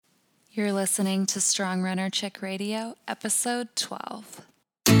You're listening to Strong Runner Chick Radio, episode 12.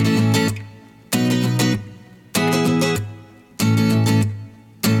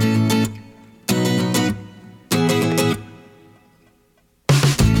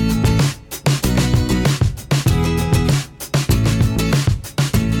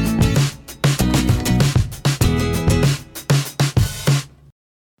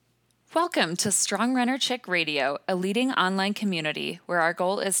 Welcome to Strong Runner Chick Radio, a leading online community where our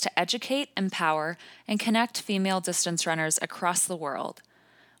goal is to educate, empower, and connect female distance runners across the world.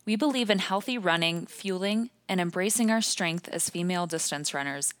 We believe in healthy running, fueling, and embracing our strength as female distance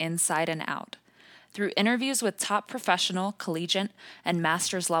runners inside and out. Through interviews with top professional, collegiate, and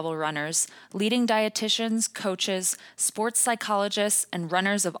master's level runners, leading dietitians, coaches, sports psychologists, and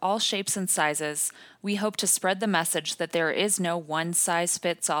runners of all shapes and sizes, we hope to spread the message that there is no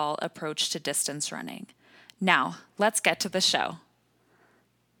one-size-fits-all approach to distance running. Now, let's get to the show.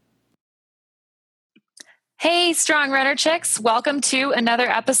 Hey, Strong Runner Chicks. Welcome to another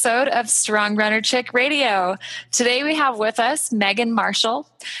episode of Strong Runner Chick Radio. Today we have with us Megan Marshall.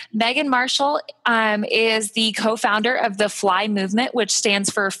 Megan Marshall is the co-founder of the FLY movement, which stands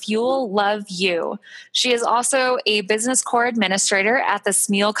for Fuel Love You. She is also a business core administrator at the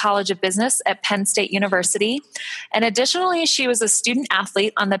Smeal College of Business at Penn State University. And additionally, she was a student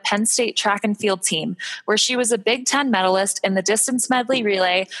athlete on the Penn State track and field team, where she was a Big Ten medalist in the distance medley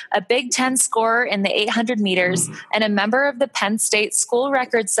relay, a Big Ten scorer in the 800 meters, and a member of the Penn State school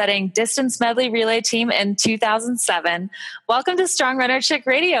record-setting distance medley relay team in 2007. Welcome to Strong Runner Chick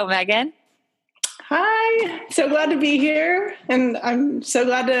Radio, Megan. Hi, so glad to be here, and I'm so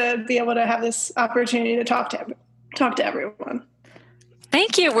glad to be able to have this opportunity to talk to everyone.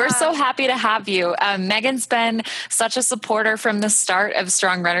 Thank you. We're so happy to have you. Megan's been such a supporter from the start of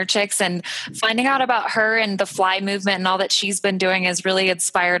Strong Runner Chicks, and finding out about her and the FLY movement and all that she's been doing has really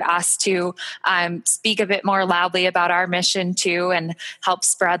inspired us to speak a bit more loudly about our mission too and help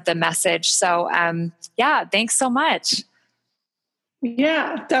spread the message. So thanks so much.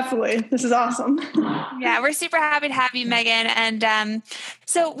 Yeah, definitely. This is awesome. Yeah, we're super happy to have you, Megan. And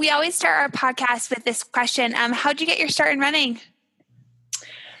so we always start our podcast with this question. How'd you get your start in running?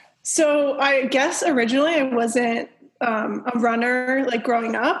 So I guess originally I wasn't a runner like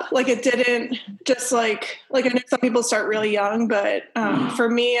growing up. Like it didn't just like I know some people start really young, but for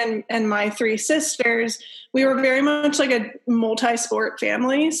me and my three sisters, we were very much like a multi-sport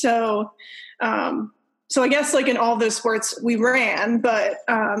family. So I guess like in all those sports we ran, but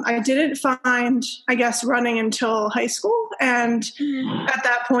I didn't find, I guess, running until high school. And at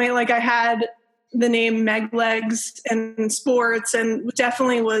that point, like I had the name Meg Legs in sports and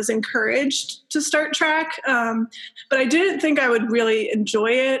definitely was encouraged to start track. But I didn't think I would really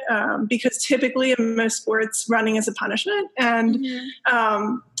enjoy it because typically in most sports, running is a punishment. And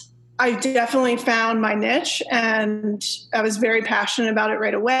I definitely found my niche and I was very passionate about it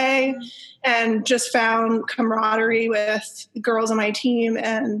right away and just found camaraderie with the girls on my team.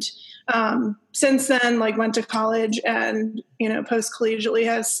 And since then, like went to college and, post collegiately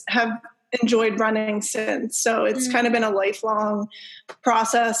have enjoyed running since. So it's kind of been a lifelong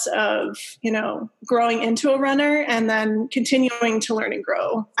process of, growing into a runner and then continuing to learn and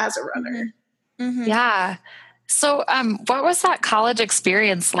grow as a runner. Mm-hmm. Yeah. So what was that college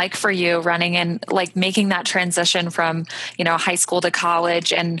experience like for you running and like making that transition from, high school to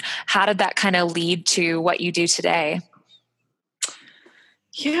college, and how did that kind of lead to what you do today?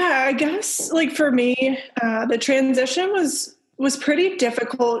 Yeah, I guess like for me, the transition was pretty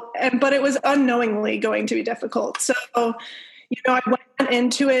difficult, but it was unknowingly going to be difficult. So, I went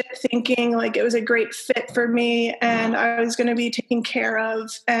into it thinking like it was a great fit for me and I was going to be taken care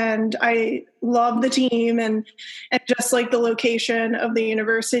of. And I loved the team and just like the location of the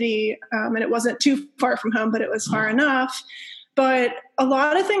university. And it wasn't too far from home, but it was far enough. But a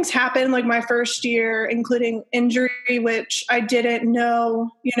lot of things happened like my first year, including injury, which I didn't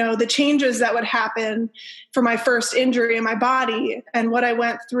know, the changes that would happen for my first injury in my body and what I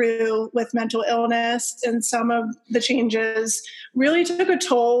went through with mental illness, and some of the changes really took a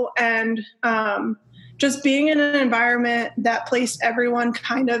toll. And just being in an environment that placed everyone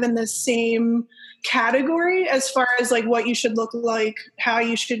kind of in the same category as far as like what you should look like, how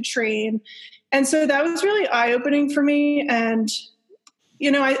you should train. And so that was really eye-opening for me. And,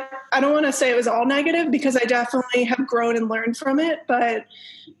 I don't want to say it was all negative because I definitely have grown and learned from it. But,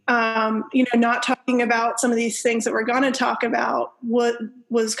 not talking about some of these things that we're going to talk about what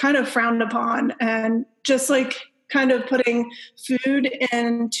was kind of frowned upon, and just like kind of putting food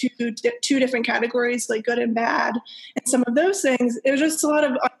into two different categories, like good and bad. And some of those things, it was just a lot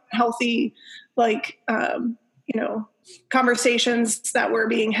of unhealthy, like, conversations that were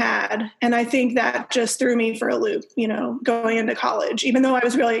being had. And I think that just threw me for a loop, going into college, even though I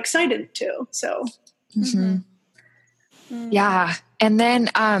was really excited to. So, yeah. And then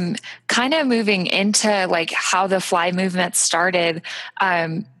kind of moving into like how the fly movement started,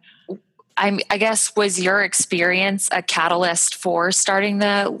 I guess, was your experience a catalyst for starting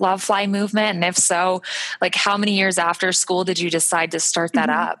the Love Fly movement? And if so, like how many years after school did you decide to start that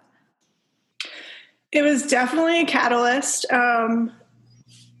up? It was definitely a catalyst. I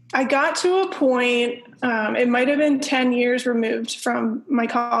got to a point, it might have been 10 years removed from my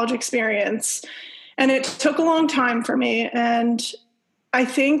college experience, and it took a long time for me. And I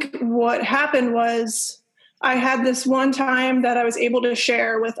think what happened was I had this one time that I was able to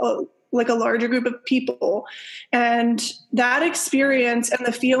share with a larger group of people. And that experience and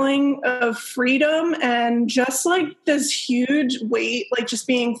the feeling of freedom and just like this huge weight, like just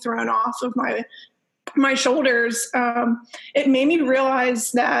being thrown off of my shoulders, it made me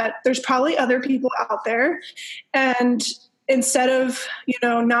realize that there's probably other people out there. And instead of,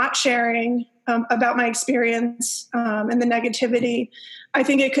 not sharing about my experience and the negativity, I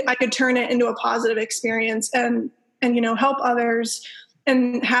think I could turn it into a positive experience and help others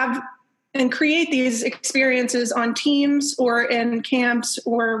and create these experiences on teams or in camps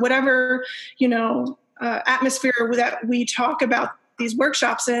or whatever, atmosphere that we talk about these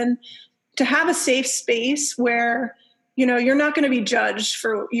workshops in, to have a safe space where, you're not going to be judged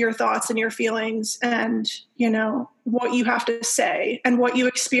for your thoughts and your feelings and, what you have to say and what you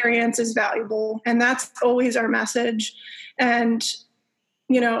experience is valuable. And that's always our message. And,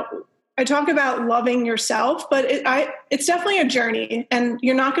 I talk about loving yourself, but it's definitely a journey, and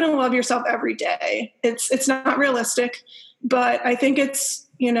you're not going to love yourself every day. It's not realistic, but I think it's,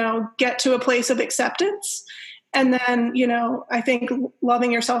 get to a place of acceptance. And then, I think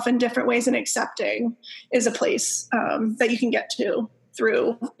loving yourself in different ways and accepting is a place that you can get to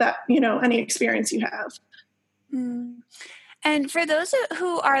through that, any experience you have. And for those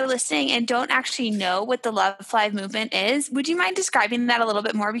who are listening and don't actually know what the Love Fly movement is, would you mind describing that a little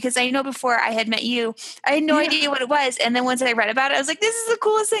bit more? Because I know before I had met you, I had no idea what it was. And then once I read about it, I was like, this is the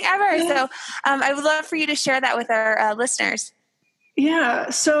coolest thing ever. Yeah. So I would love for you to share that with our listeners. Yeah.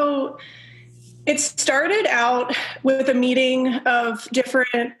 So it started out with a meeting of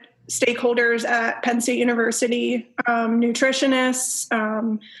different stakeholders at Penn State University, nutritionists,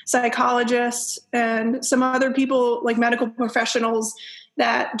 psychologists, and some other people like medical professionals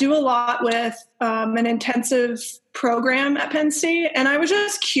that do a lot with an intensive program at Penn State. And I was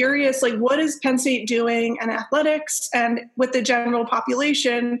just curious, like, what is Penn State doing in athletics and with the general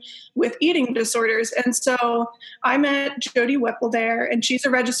population with eating disorders? And so I met Jody Whipple there, and she's a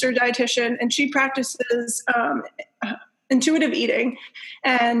registered dietitian, and she practices intuitive eating.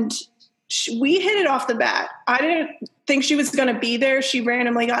 And we hit it off the bat. I didn't think she was going to be there. She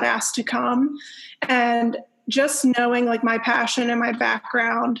randomly got asked to come. And just knowing like my passion and my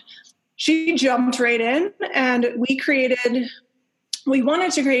background, she jumped right in, and we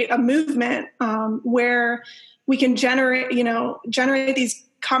wanted to create a movement where we can generate these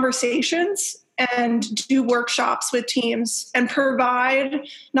conversations and do workshops with teams and provide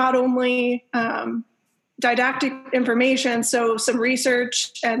not only didactic information, so some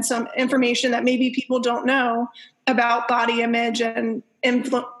research and some information that maybe people don't know about body image and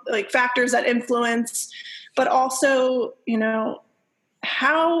factors that influence, but also,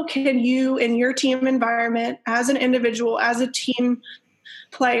 how can you in your team environment as an individual, as a team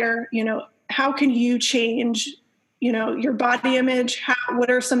player, how can you change, your body image?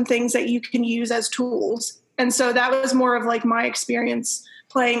 What are some things that you can use as tools? And so that was more of like my experience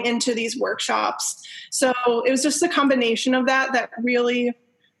playing into these workshops. So it was just a combination of that really,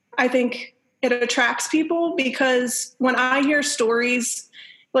 I think it attracts people, because when I hear stories,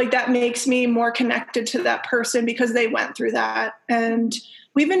 like that makes me more connected to that person because they went through that. And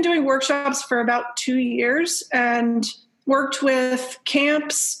we've been doing workshops for about 2 years and worked with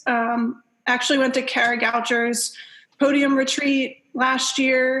camps. Actually went to Kara Goucher's podium retreat last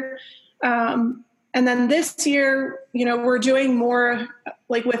year. And then this year, we're doing more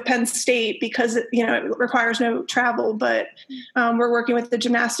like with Penn State because, it requires no travel, but we're working with the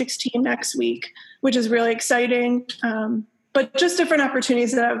gymnastics team next week, which is really exciting. But just different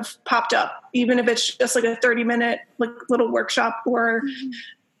opportunities that have popped up, even if it's just like a 30-minute like little workshop or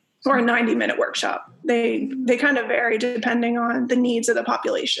a 90-minute workshop. They kind of vary depending on the needs of the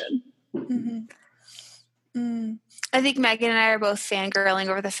population. Mm-hmm. Mm. I think Megan and I are both fangirling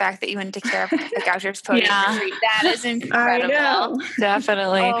over the fact that you went to Kara Goucher's podium. Yeah. That is incredible. I know.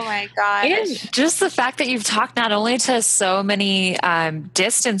 Definitely. Oh my gosh. And just the fact that you've talked not only to so many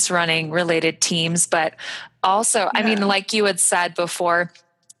distance running related teams, but also, I mean, like you had said before,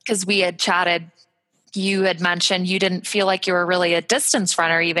 because we had chatted, you had mentioned you didn't feel like you were really a distance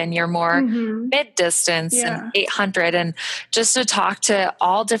runner, even you're more mid distance and 800. And just to talk to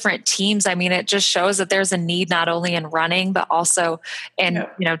all different teams, I mean, it just shows that there's a need not only in running, but also in,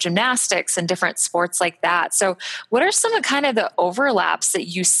 gymnastics and different sports like that. So what are some of kind of the overlaps that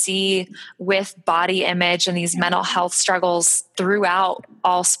you see with body image and these mental health struggles throughout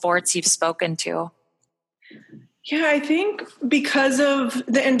all sports you've spoken to? Yeah, I think because of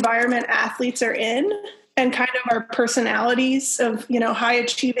the environment athletes are in and kind of our personalities of, high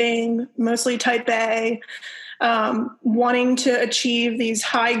achieving, mostly type A, wanting to achieve these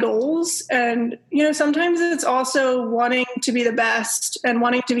high goals. And, sometimes it's also wanting to be the best and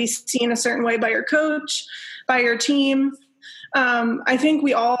wanting to be seen a certain way by your coach, by your team. I think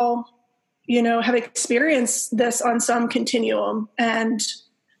we all, have experienced this on some continuum. And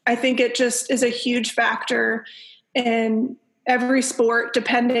I think it just is a huge factor in every sport,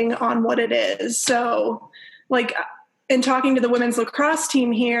 depending on what it is. So, like in talking to the women's lacrosse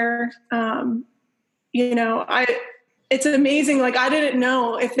team here, it's amazing. Like, I didn't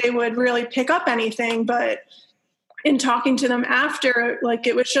know if they would really pick up anything, but in talking to them after, like,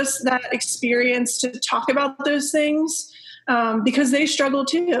 it was just that experience to talk about those things, because they struggle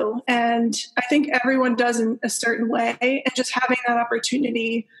too. And I think everyone does in a certain way, and just having that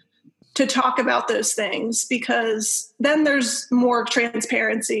opportunity to talk about those things, because then there's more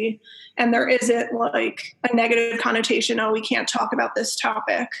transparency and there isn't like a negative connotation. Oh, we can't talk about this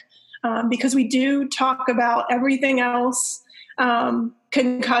topic, because we do talk about everything else,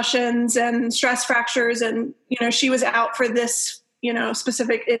 concussions and stress fractures. And, she was out for this,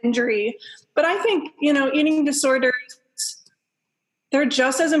 specific injury. But I think, eating disorders, they're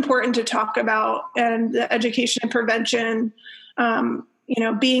just as important to talk about, and the education and prevention,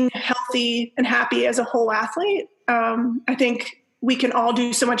 being healthy and happy as a whole athlete. I think we can all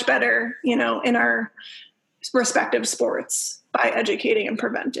do so much better, in our respective sports by educating and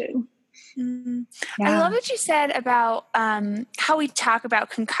preventing. Mm-hmm. Yeah. I love what you said about how we talk about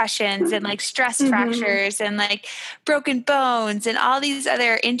concussions and like stress fractures and like broken bones and all these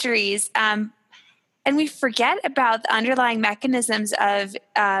other injuries. And we forget about the underlying mechanisms of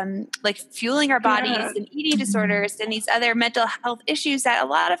like fueling our bodies and eating disorders and these other mental health issues that a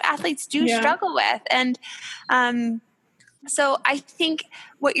lot of athletes do struggle with. And so I think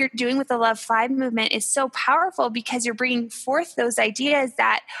what you're doing with the Love Fly movement is so powerful, because you're bringing forth those ideas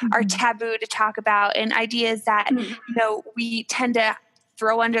that are taboo to talk about, and ideas that, we tend to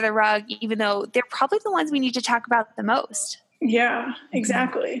throw under the rug, even though they're probably the ones we need to talk about the most. Yeah,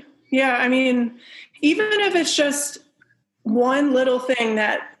 exactly. Yeah. I mean, even if it's just one little thing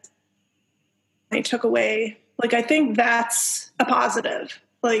that they took away, like, I think that's a positive.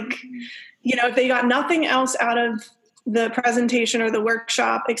 Like, if they got nothing else out of the presentation or the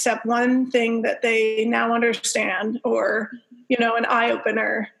workshop except one thing that they now understand, or, an eye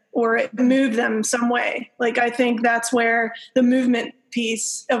opener, or it moved them some way. Like, I think that's where the movement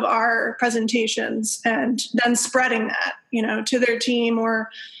piece of our presentations, and then spreading that, to their team, or,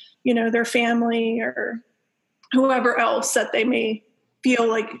 their family, or whoever else that they may feel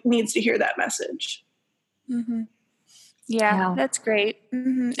like needs to hear that message. Mm-hmm. Yeah, that's great.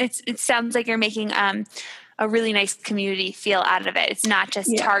 Mm-hmm. It sounds like you're making a really nice community feel out of it. It's not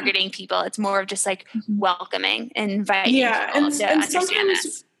just targeting people. It's more of just like welcoming and inviting people to understand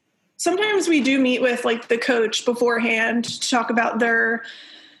this. Sometimes we do meet with like the coach beforehand to talk about their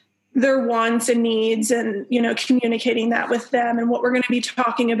wants and needs, and, communicating that with them and what we're going to be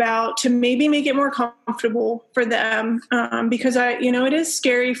talking about, to maybe make it more comfortable for them. Because it is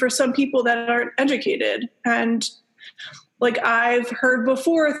scary for some people that aren't educated. And like, I've heard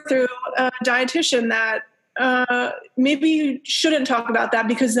before through a dietitian that maybe you shouldn't talk about that,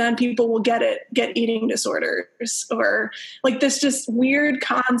 because then people will get eating disorders, or like this just weird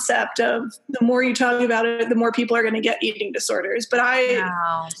concept of the more you talk about it, the more people are going to get eating disorders. But I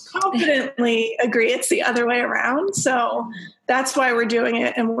confidently agree it's the other way around. So that's why we're doing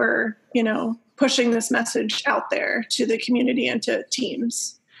it. And we're, pushing this message out there to the community and to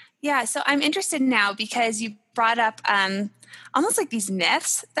teams. Yeah. So I'm interested now, because you brought up almost like these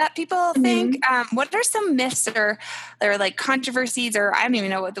myths that people think. What are some myths or like controversies, or I don't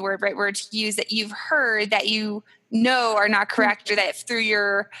even know what the right word to use, that you've heard that are not correct, or that through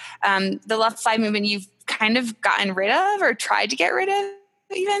your the Love Fly movement you've kind of gotten rid of or tried to get rid of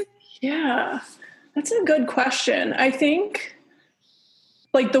even? Yeah, that's a good question. I think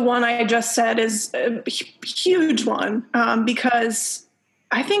like the one I just said is a huge one, because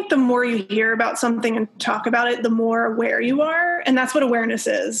I think the more you hear about something and talk about it, the more aware you are. And that's what awareness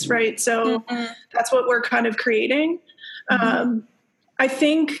is, right? So that's what we're kind of creating. I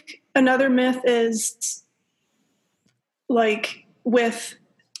think another myth is like with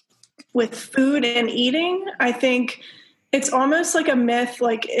food and eating, I think it's almost like a myth.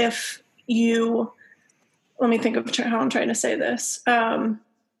 Like if you, let me think of how I'm trying to say this.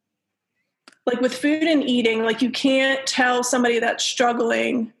 Like with food and eating, like you can't tell somebody that's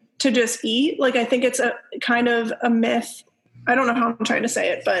struggling to just eat. Like I think it's a kind of a myth. I don't know how I'm trying to say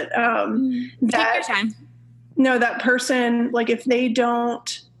it, but take your time. No, that person, like if they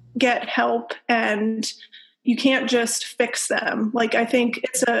don't get help and you can't just fix them. Like I think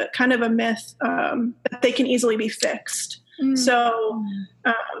it's a kind of a myth that they can easily be fixed. So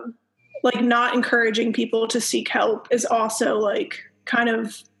like not encouraging people to seek help is also like kind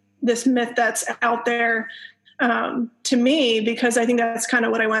of this myth that's out there to me, because I think that's kind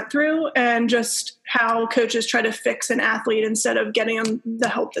of what I went through, and just how coaches try to fix an athlete instead of getting them the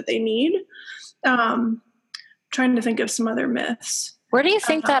help that they need. Trying to think of some other myths. Where do you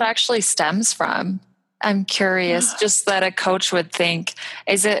think that actually stems from? I'm curious, just that a coach would think,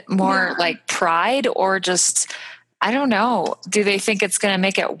 is it more like pride or just, I don't know, do they think it's going to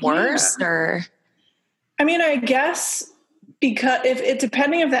make it worse or? I mean, I guess because if it,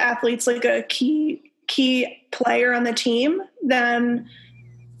 depending if the athlete's like a key player on the team, then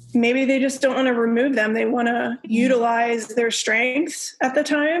maybe they just don't want to remove them. They want to utilize their strengths at the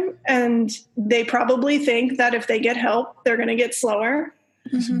time. And they probably think that if they get help, they're going to get slower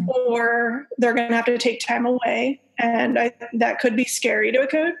or they're going to have to take time away. And that could be scary to a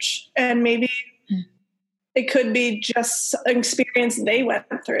coach. And maybe it could be just an experience they went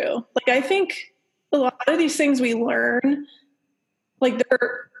through. Like, I think a lot of these things we learn, like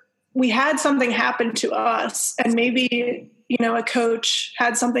we had something happen to us, and maybe, you know, a coach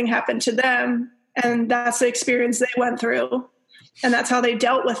had something happen to them, and that's the experience they went through, and that's how they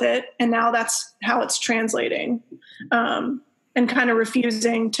dealt with it. And now that's how it's translating, and kind of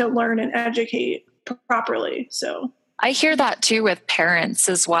refusing to learn and educate properly. So I hear that too with parents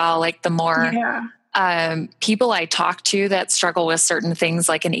as well. Like the more people I talk to that struggle with certain things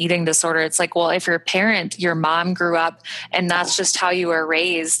like an eating disorder, it's like, well, if your parent, your mom grew up and that's just how you were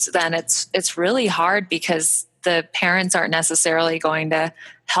raised, then it's really hard because the parents aren't necessarily going to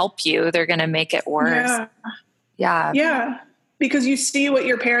help you. They're going to make it worse. Yeah. Because you see what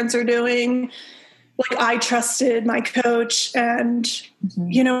your parents are doing. Like I trusted my coach, and,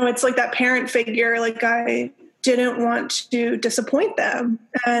 you know, it's like that parent figure. Like I didn't want to disappoint them.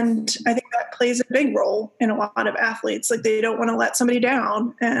 And I think that plays a big role in a lot of athletes. Like they don't want to let somebody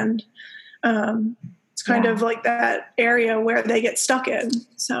down. And it's kind of like that area where they get stuck in.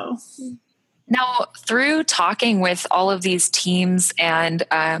 So now, through talking with all of these teams and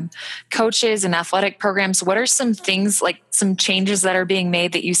coaches and athletic programs, what are some things, like some changes that are being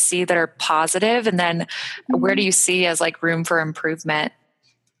made that you see that are positive? And then where do you see as like room for improvement?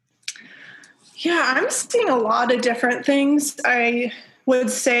 Yeah, I'm seeing a lot of different things. I would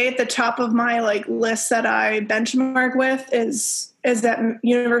say at the top of my like list that I benchmark with is at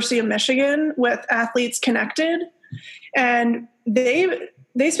University of Michigan with Athletes Connected. And they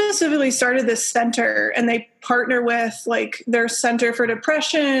specifically started this center, and they partner with like their Center for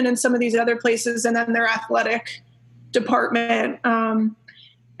Depression and some of these other places, and then their athletic department. And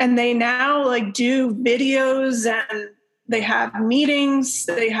they now like do videos, and they have meetings,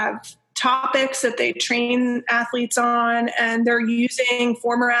 they have topics that they train athletes on, and they're using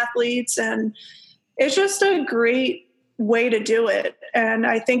former athletes, and it's just a great way to do it. And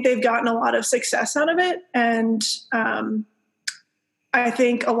I think they've gotten a lot of success out of it. And I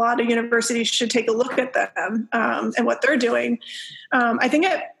think a lot of universities should take a look at them and what they're doing. I think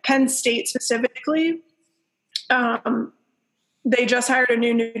at Penn State specifically, they just hired a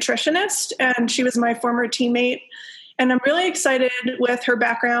new nutritionist, and she was my former teammate. And I'm really excited with her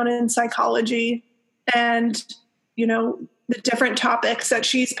background in psychology and, you know, the different topics that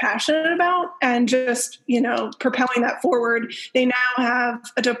she's passionate about, and just, you know, propelling that forward. They now have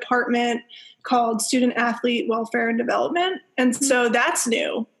a department called Student Athlete Welfare and Development. And so that's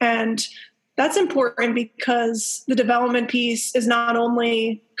new. And that's important because the development piece is not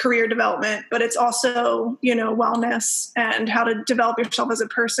only career development, but it's also, you know, wellness and how to develop yourself as a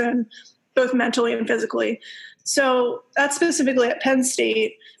person, both mentally and physically. So that's specifically at Penn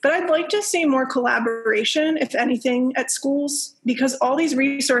State. But I'd like to see more collaboration, if anything, at schools, because all these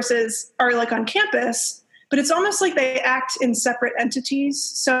resources are like on campus, but it's almost like they act in separate entities.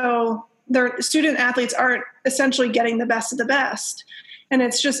 So their student athletes aren't essentially getting the best of the best. And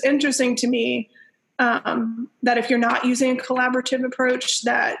it's just interesting to me that if you're not using a collaborative approach,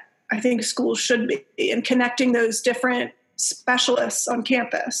 that I think schools should be, and connecting those different specialists on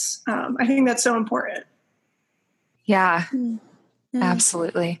campus. I think that's so important. Yeah,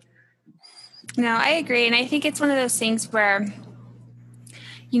 absolutely. No, I agree. And I think it's one of those things where,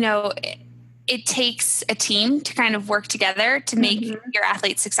 it takes a team to kind of work together to make your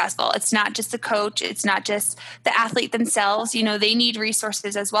athletes successful. It's not just the coach. It's not just the athlete themselves. They need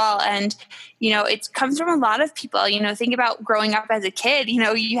resources as well. And, it comes from a lot of people. Think about growing up as a kid.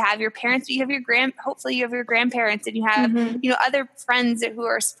 You have your parents, you have hopefully you have your grandparents, and you have, other friends who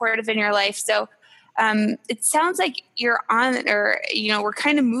are supportive in your life. So it sounds like you're on, or, we're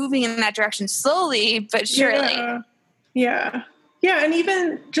kind of moving in that direction slowly, but surely. Yeah. And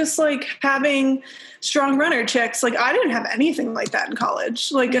even just like having Strong Runner Chicks, like I didn't have anything like that in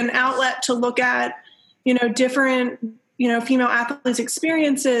college, like an outlet to look at, different, female athletes'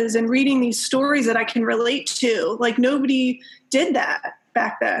 experiences and reading these stories that I can relate to. Like nobody did that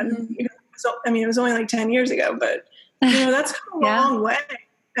back then. So, it was only like 10 years ago, but that's come a long way.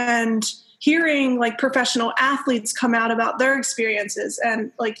 And hearing like professional athletes come out about their experiences,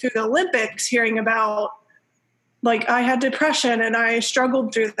 and like through the Olympics, hearing about, like, I had depression and I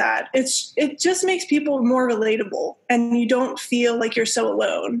struggled through that. It just makes people more relatable, and you don't feel like you're so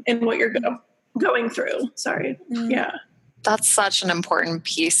alone in what you're going through. Sorry. Yeah. That's such an important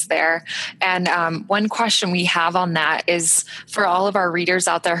piece there. And one question we have on that is for all of our readers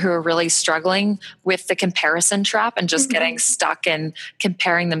out there who are really struggling with the comparison trap and just getting stuck in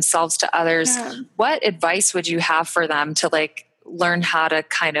comparing themselves to others. Yeah. What advice would you have for them to like learn how to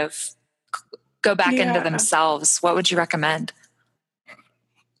kind of go back into themselves? What would you recommend?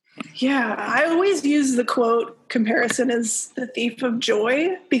 Yeah, I always use the quote, comparison is the thief of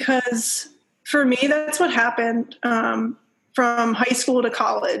joy, because for me, that's what happened from high school to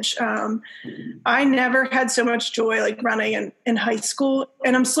college. I never had so much joy like running in high school,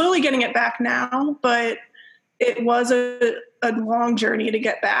 and I'm slowly getting it back now, but it was a long journey to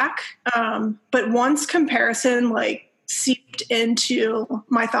get back. But once comparison like seeped into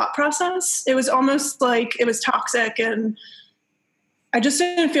my thought process, it was almost like it was toxic, and I just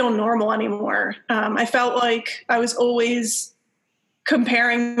didn't feel normal anymore. I felt like I was always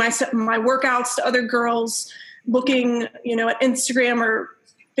comparing my workouts to other girls, looking, at Instagram or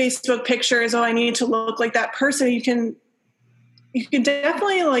Facebook pictures. Oh, I need to look like that person. You can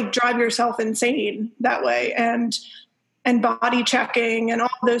definitely like drive yourself insane that way, and body checking and all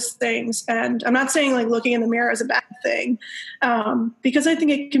those things. And I'm not saying like looking in the mirror is a bad thing, because I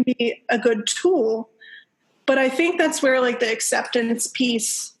think it can be a good tool. But I think that's where like the acceptance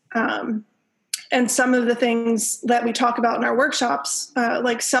piece and some of the things that we talk about in our workshops,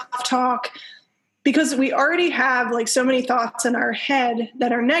 like self-talk, because we already have like so many thoughts in our head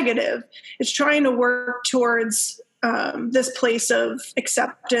that are negative. It's trying to work towards this place of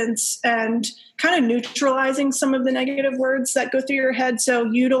acceptance and kind of neutralizing some of the negative words that go through your head. So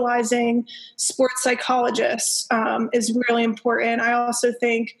utilizing sports psychologists is really important. I also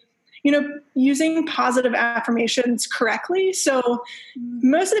think, using positive affirmations correctly. So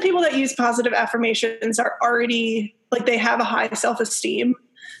most of the people that use positive affirmations are already like, they have a high self-esteem.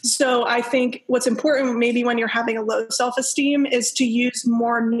 So I think what's important maybe when you're having a low self-esteem is to use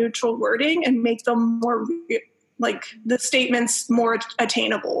more neutral wording and make them more like the statements more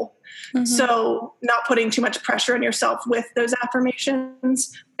attainable. So not putting too much pressure on yourself with those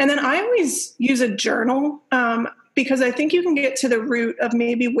affirmations. And then I always use a journal because I think you can get to the root of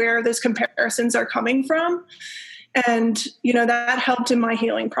maybe where those comparisons are coming from. And, that helped in my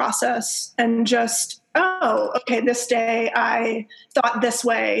healing process, and just, oh, okay, this day I thought this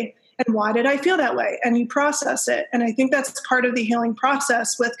way, and why did I feel that way? And you process it. And I think that's part of the healing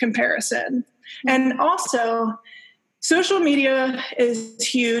process with comparison. And also, social media is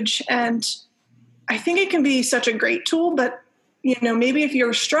huge, and I think it can be such a great tool, but, maybe if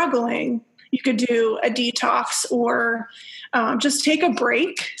you're struggling, you could do a detox or just take a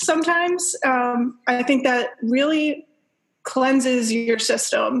break sometimes. I think that really cleanses your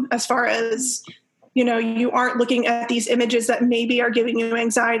system as far as, you aren't looking at these images that maybe are giving you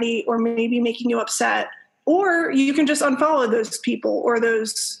anxiety or maybe making you upset, or you can just unfollow those people or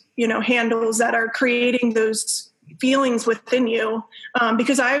those, handles that are creating those feelings within you.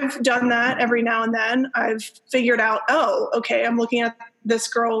 Because I've done that every now and then. I've figured out, oh, okay, I'm looking at this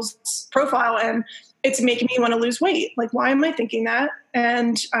girl's profile and it's making me want to lose weight. Like, why am I thinking that?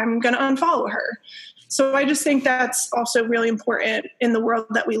 And I'm going to unfollow her. So I just think that's also really important in the world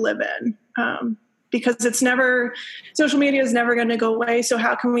that we live in, because social media is never going to go away. So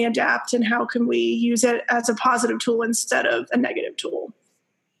how can we adapt, and how can we use it as a positive tool instead of a negative tool?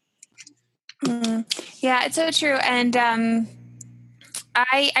 Yeah, it's so true. And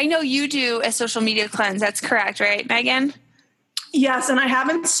I know you do a social media cleanse. That's correct, right, Megan? Yes, and I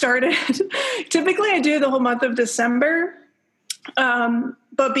haven't started. Typically, I do the whole month of December,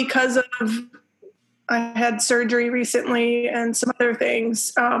 but because of I had surgery recently and some other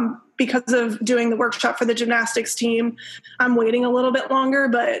things, because of doing the workshop for the gymnastics team, I'm waiting a little bit longer.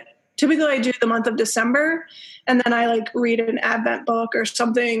 But typically, I do the month of December, and then I like read an Advent book or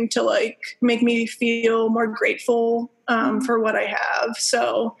something to like make me feel more grateful for what I have.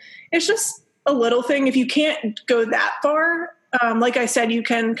 So it's just a little thing. If you can't go that far, like I said, you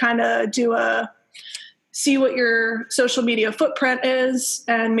can kind of see what your social media footprint is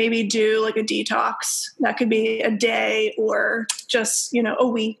and maybe do like a detox. That could be a day or just, a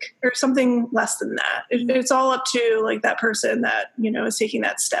week or something less than that. It's all up to like that person that, is taking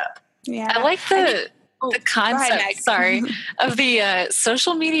that step. Yeah. I like the concept, of the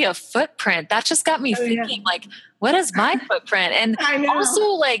social media footprint. That just got me thinking, like, what is my footprint? And also,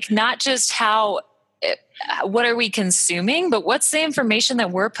 like, not just what are we consuming, but what's the information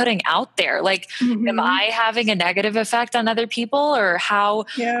that we're putting out there? Like, am I having a negative effect on other people, or how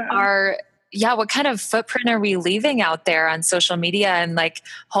what kind of footprint are we leaving out there on social media? And like,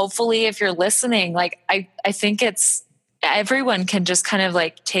 hopefully if you're listening, like, I think everyone can just kind of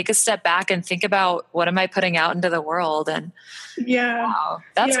like take a step back and think about, what am I putting out into the world? And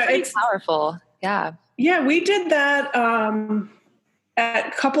that's pretty powerful. Yeah. Yeah. We did that, at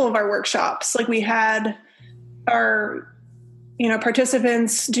a couple of our workshops. Like, we had our,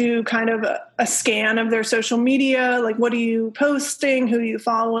 participants do kind of a scan of their social media. Like, what are you posting? Who are you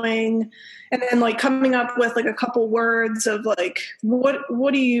following? And then like coming up with like a couple words of like,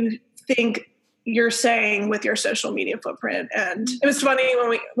 what do you think you're saying with your social media footprint? And it was funny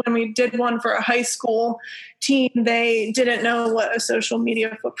when we did one for a high school team, they didn't know what a social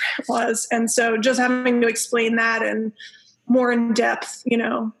media footprint was. And so just having to explain that and more in depth,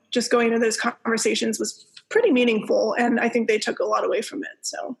 just going into those conversations was pretty meaningful. And I think they took a lot away from it.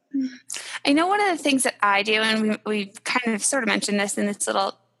 So I know one of the things that I do, and we've kind of sort of mentioned this in this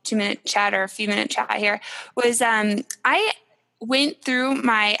little 2-minute chat or a few minute chat here, was I went through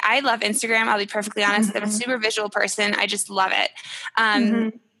I love Instagram. I'll be perfectly honest. I'm a super visual person. I just love it.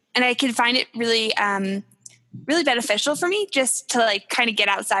 And I can find it really, really beneficial for me just to like kind of get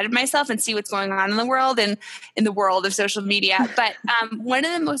outside of myself and see what's going on in the world and in the world of social media. But one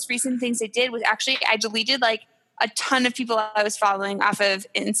of the most recent things I did was actually I deleted like a ton of people I was following off of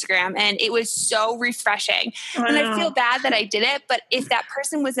Instagram, and it was so refreshing. And I feel bad that I did it, but if that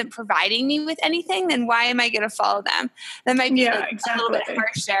person wasn't providing me with anything, then why am I going to follow them? That might be a little bit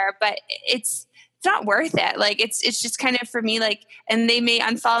harsher, but it's not worth it. Like it's just kind of for me, like, and they may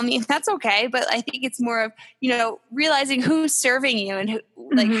unfollow me, and that's okay. But I think it's more of, realizing who's serving you and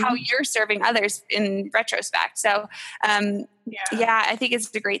like how you're serving others in retrospect. So, I think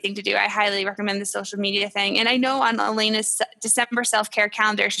it's a great thing to do. I highly recommend the social media thing. And I know on Elena's December self-care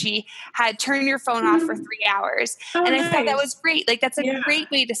calendar, she had turn your phone off for 3 hours. And I thought that was great. Like that's a great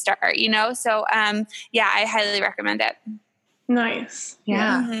way to start, So, I highly recommend it. Nice.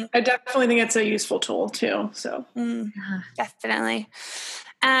 Yeah. I definitely think it's a useful tool too. So definitely.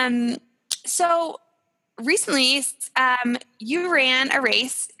 So recently, you ran a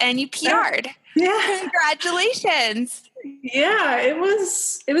race and you PR'd. Yeah. Congratulations. Yeah, it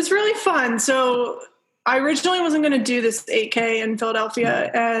was really fun. So I originally wasn't going to do this 8K in Philadelphia,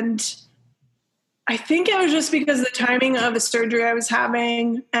 and I think it was just because of the timing of the surgery I was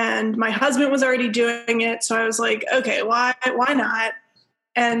having, and my husband was already doing it. So I was like, okay, why not?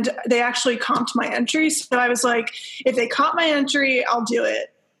 And they actually comped my entry. So I was like, if they comp my entry, I'll do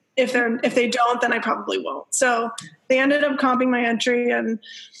it. If they don't, then I probably won't. So they ended up comping my entry, and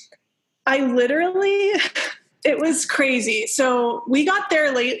I literally, it was crazy. So we got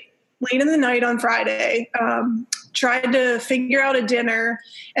there late in the night on Friday, tried to figure out a dinner,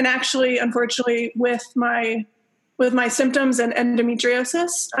 and actually, unfortunately, with my symptoms and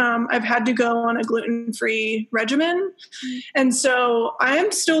endometriosis, I've had to go on a gluten-free regimen. And so I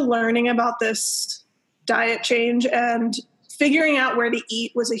am still learning about this diet change, and figuring out where to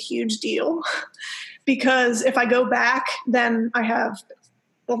eat was a huge deal because if I go back, then I have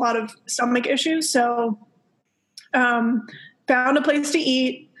a lot of stomach issues. So found a place to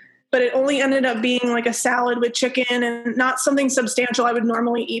eat, but it only ended up being like a salad with chicken and not something substantial I would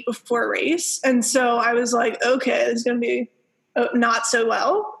normally eat before a race. And so I was like, okay, this is going to be not so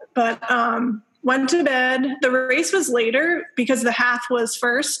well, but went to bed. The race was later because the half was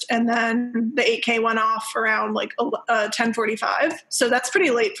first, and then the 8K went off around like 10:45. So that's pretty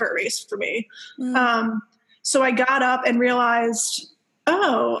late for a race for me. So I got up and realized,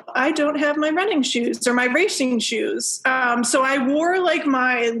 oh, I don't have my running shoes or my racing shoes. So I wore like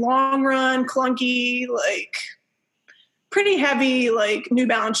my long run, clunky, like pretty heavy, like New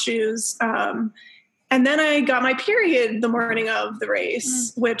Balance shoes. And then I got my period the morning of the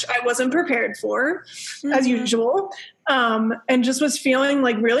race, which I wasn't prepared for, as usual, and just was feeling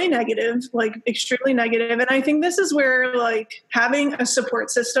like really negative, like extremely negative. And I think this is where like having a support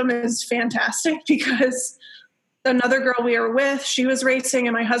system is fantastic, because another girl we were with, she was racing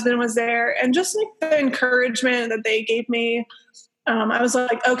and my husband was there, and just like the encouragement that they gave me, I was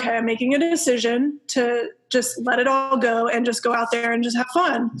like, okay, I'm making a decision to just let it all go and just go out there and just have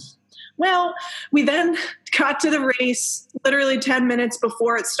fun. Well, we then got to the race literally 10 minutes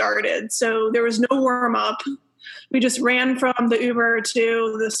before it started. So there was no warm up. We just ran from the Uber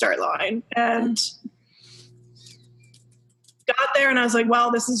to the start line and got there. And I was like, well,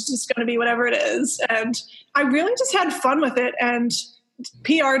 this is just going to be whatever it is. And I really just had fun with it and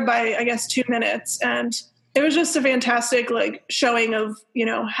PR'd by, I guess, 2 minutes. And it was just a fantastic like showing of, you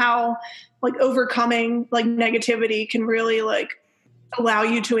know, how like overcoming like negativity can really like allow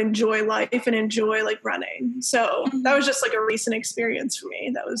you to enjoy life and enjoy like running. So that was just like a recent experience for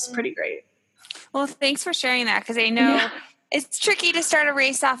me. That was pretty great. Well, thanks for sharing that, because I know it's tricky to start a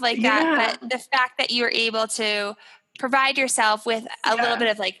race off like that, but the fact that you were able to provide yourself with a little bit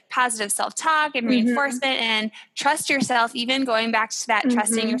of like positive self-talk and reinforcement and trust yourself, even going back to that,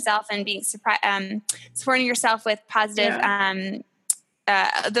 trusting yourself and being supporting yourself with positive,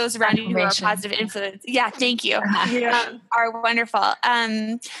 those around you who are positive influence. Yeah. Thank you. Are wonderful.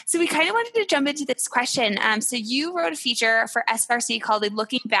 So we kind of wanted to jump into this question. So you wrote a feature for SRC called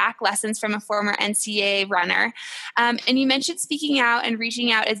Looking Back, Lessons from a Former NCAA Runner. And you mentioned speaking out and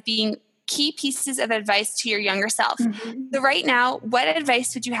reaching out as being key pieces of advice to your younger self. So right now, what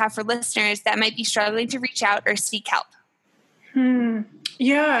advice would you have for listeners that might be struggling to reach out or seek help?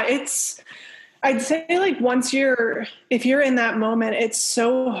 Yeah, I'd say like if you're in that moment, it's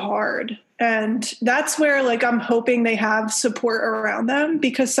so hard. And that's where like, I'm hoping they have support around them,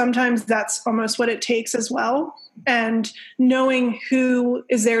 because sometimes that's almost what it takes as well. And knowing who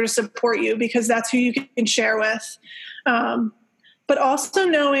is there to support you, because that's who you can share with. But also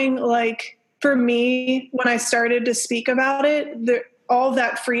knowing, like, for me, when I started to speak about it, all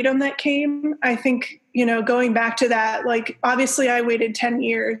that freedom that came, I think, you know, going back to that, like, obviously I waited 10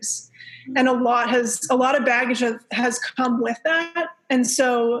 years and a lot of baggage has come with that. And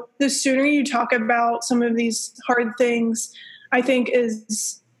so the sooner you talk about some of these hard things, I think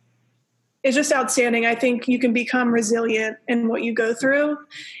is just outstanding. I think you can become resilient in what you go through,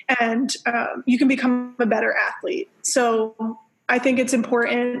 and you can become a better athlete. So I think it's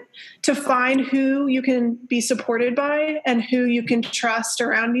important to find who you can be supported by and who you can trust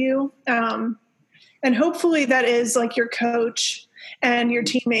around you. And hopefully that is like your coach and your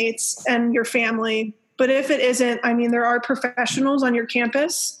teammates and your family. But if it isn't, I mean, there are professionals on your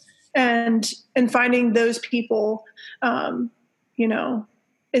campus, and finding those people, you know,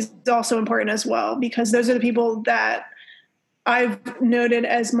 is also important as well, because those are the people that I've noted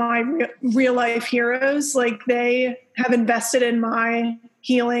as my real life heroes. Like, they have invested in my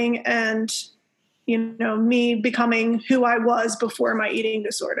healing and, you know, me becoming who I was before my eating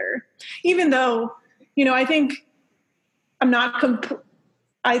disorder. Even though, you know, I think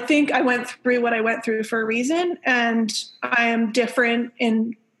I think I went through what I went through for a reason, and I am different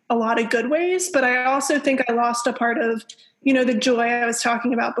in a lot of good ways. But I also think I lost a part of, you know, the joy I was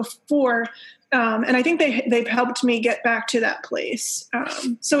talking about before. And I think they've helped me get back to that place.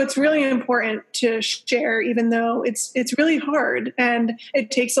 So it's really important to share, even though it's really hard and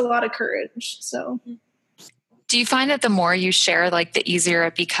it takes a lot of courage. So, do you find that the more you share, like, the easier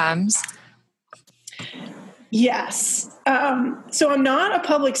it becomes? Yes. So I'm not a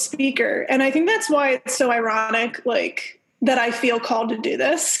public speaker, and I think that's why it's so ironic, like, that I feel called to do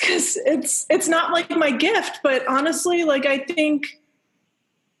this, because it's not like my gift, but honestly, like, I think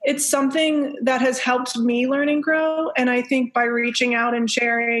it's something that has helped me learn and grow. And I think by reaching out and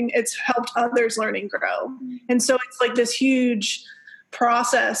sharing, it's helped others learn and grow. And so it's like this huge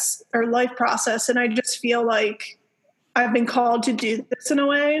process or life process. And I just feel like I've been called to do this in a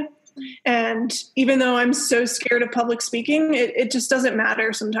way. And even though I'm so scared of public speaking, it just doesn't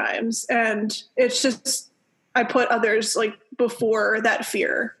matter sometimes. And it's just, I put others like before that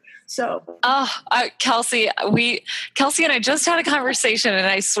fear. So, Kelsey and I just had a conversation, and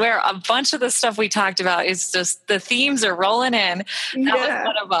I swear a bunch of the stuff we talked about is just the themes are rolling in. That was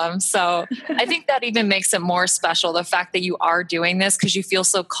one of them. So I think that even makes it more special, the fact that you are doing this because you feel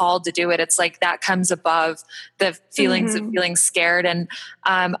so called to do it. It's like that comes above the feelings of feeling scared. And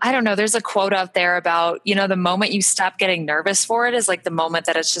I don't know, there's a quote out there about, the moment you stop getting nervous for it is like the moment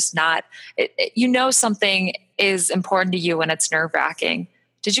that it's just not, something is important to you when it's nerve-wracking.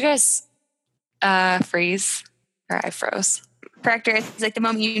 Did you guys freeze? Or I froze. Corrector. It's like the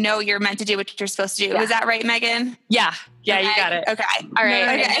moment you're meant to do what you're supposed to do. Yeah. Was that right, Megan? Yeah. Okay. You got it. Okay. All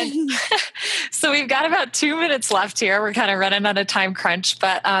right. Okay. So we've got about 2 minutes left here. We're kind of running on a time crunch,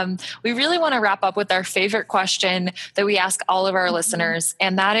 but we really want to wrap up with our favorite question that we ask all of our listeners.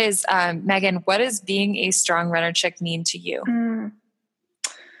 And that is, Megan, what does being a strong runner chick mean to you?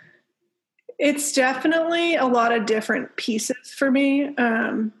 It's definitely a lot of different pieces for me,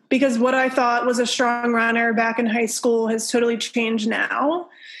 because what I thought was a strong runner back in high school has totally changed now.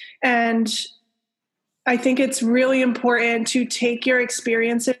 And I think it's really important to take your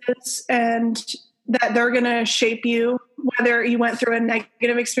experiences and that they're going to shape you, whether you went through a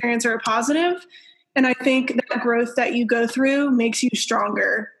negative experience or a positive. And I think that growth that you go through makes you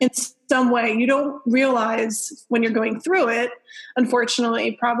stronger in some way. You don't realize when you're going through it,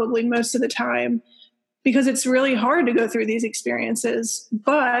 unfortunately, probably most of the time, because it's really hard to go through these experiences.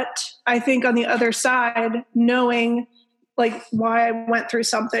 But I think on the other side, knowing like why I went through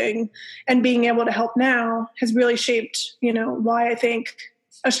something and being able to help now has really shaped, why I think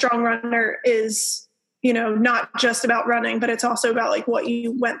a strong runner is, not just about running, but it's also about like what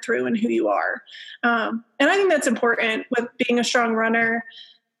you went through and who you are. And I think that's important with being a strong runner.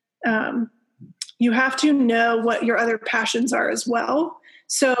 You have to know what your other passions are as well.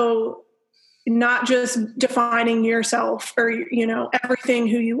 So not just defining yourself or, everything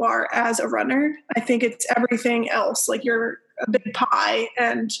who you are as a runner. I think it's everything else. Like you're a big pie,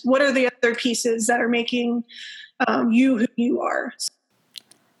 and what are the other pieces that are making you who you are?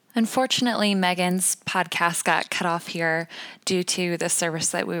 Unfortunately, Megan's podcast got cut off here due to the service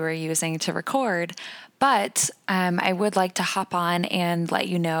that we were using to record. But I would like to hop on and let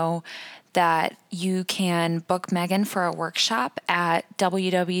you know that you can book Megan for a workshop at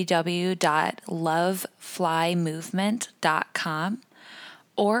www.loveflymovement.com,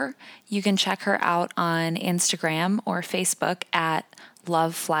 or you can check her out on Instagram or Facebook at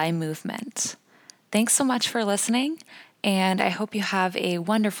Love Fly Movement. Thanks so much for listening, and I hope you have a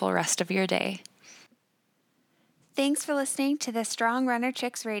wonderful rest of your day. Thanks for listening to the Strong Runner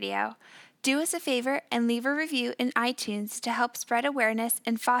Chicks Radio. Do us a favor and leave a review in iTunes to help spread awareness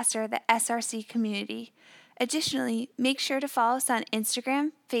and foster the SRC community. Additionally, make sure to follow us on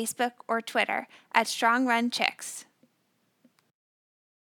Instagram, Facebook, or Twitter at Strong Run Chicks.